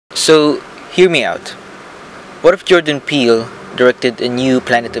So, hear me out. What if Jordan Peele directed a new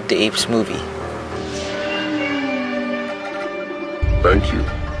Planet of the Apes movie? Thank you.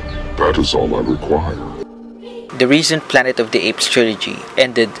 That is all I require. The recent Planet of the Apes trilogy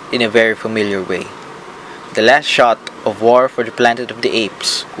ended in a very familiar way. The last shot of War for the Planet of the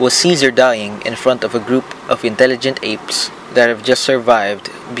Apes was Caesar dying in front of a group of intelligent apes that have just survived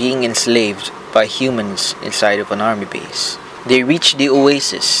being enslaved by humans inside of an army base. They reach the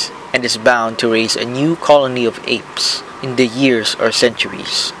oasis and is bound to raise a new colony of apes in the years or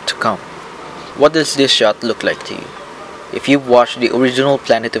centuries to come. What does this shot look like to you? If you've watched the original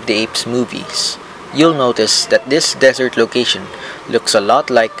Planet of the Apes movies, you'll notice that this desert location looks a lot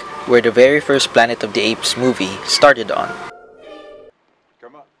like where the very first Planet of the Apes movie started on.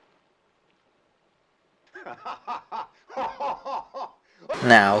 Come on.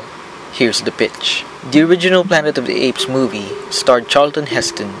 Now, here's the pitch. The original Planet of the Apes movie starred Charlton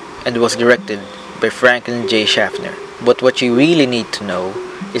Heston and was directed by Franklin J. Schaffner. But what you really need to know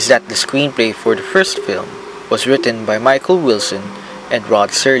is that the screenplay for the first film was written by Michael Wilson and Rod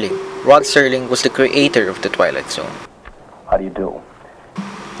Serling. Rod Serling was the creator of The Twilight Zone. How do you do?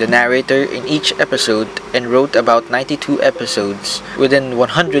 The narrator in each episode and wrote about 92 episodes within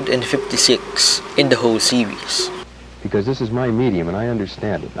 156 in the whole series. Because this is my medium and I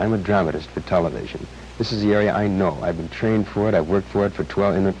understand it. I'm a dramatist for television. This is the area I know. I've been trained for it. I've worked for it for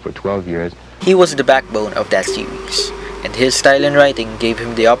 12 years. He was the backbone of that series, and his style and writing gave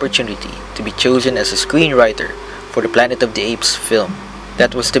him the opportunity to be chosen as a screenwriter for the Planet of the Apes film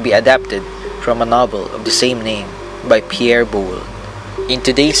that was to be adapted from a novel of the same name by Pierre Boulle. In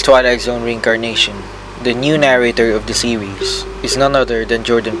today's Twilight Zone reincarnation, the new narrator of the series is none other than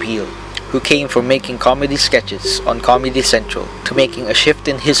Jordan Peele, who came from making comedy sketches on Comedy Central to making a shift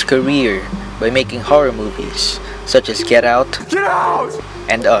in his career by making horror movies such as Get Out,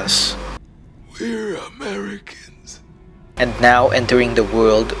 and Us. We're Americans. And now entering the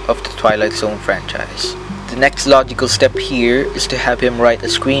world of the Twilight Zone franchise. The next logical step here is to have him write a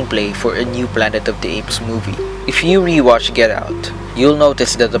screenplay for a new Planet of the Apes movie. If you rewatch Get Out, you'll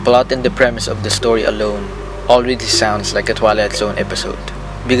notice that the plot and the premise of the story alone already sounds like a Twilight Zone episode.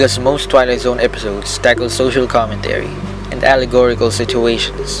 Because most Twilight Zone episodes tackle social commentary and allegorical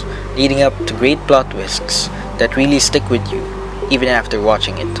situations, leading up to great plot twists that really stick with you even after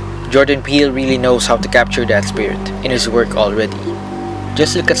watching it. Jordan Peele really knows how to capture that spirit in his work already.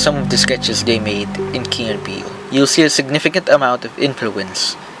 Just look at some of the sketches they made in Key and Peele. You'll see a significant amount of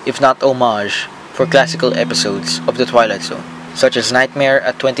influence, if not homage, for classical episodes of The Twilight Zone, such as Nightmare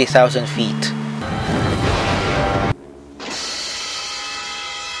at 20,000 Feet,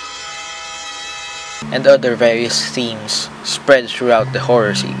 and other various themes spread throughout the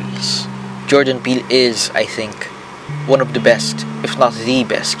horror series. Jordan Peele is, I think, one of the best, if not the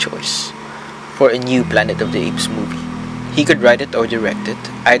best choice for a new Planet of the Apes movie. He could write it or direct it,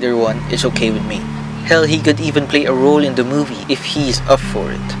 either one is okay with me. Hell, he could even play a role in the movie if he's up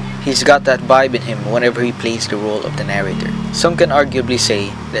for it. He's got that vibe in him whenever he plays the role of the narrator. Some can arguably say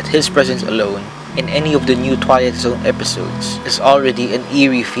that his presence alone in any of the new Twilight Zone episodes is already an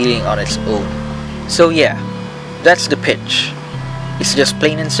eerie feeling on its own. So yeah, that's the pitch. It's just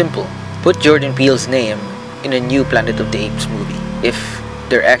plain and simple. Put Jordan Peele's name in a new Planet of the Apes movie, if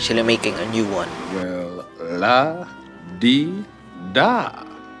they're actually making a new one. Well, la-dee-da.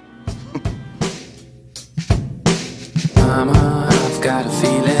 Mama, I've got a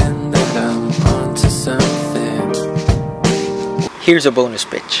feeling that I'm onto something. Here's a bonus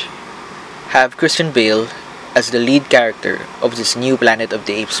pitch. Have Christian Bale as the lead character of this new Planet of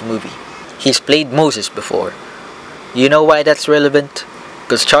the Apes movie. He's played Moses before. You know why that's relevant?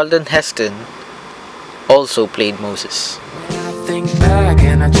 Because Charlton Heston also played Moses. When I think back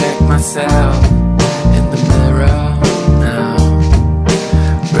and I check myself,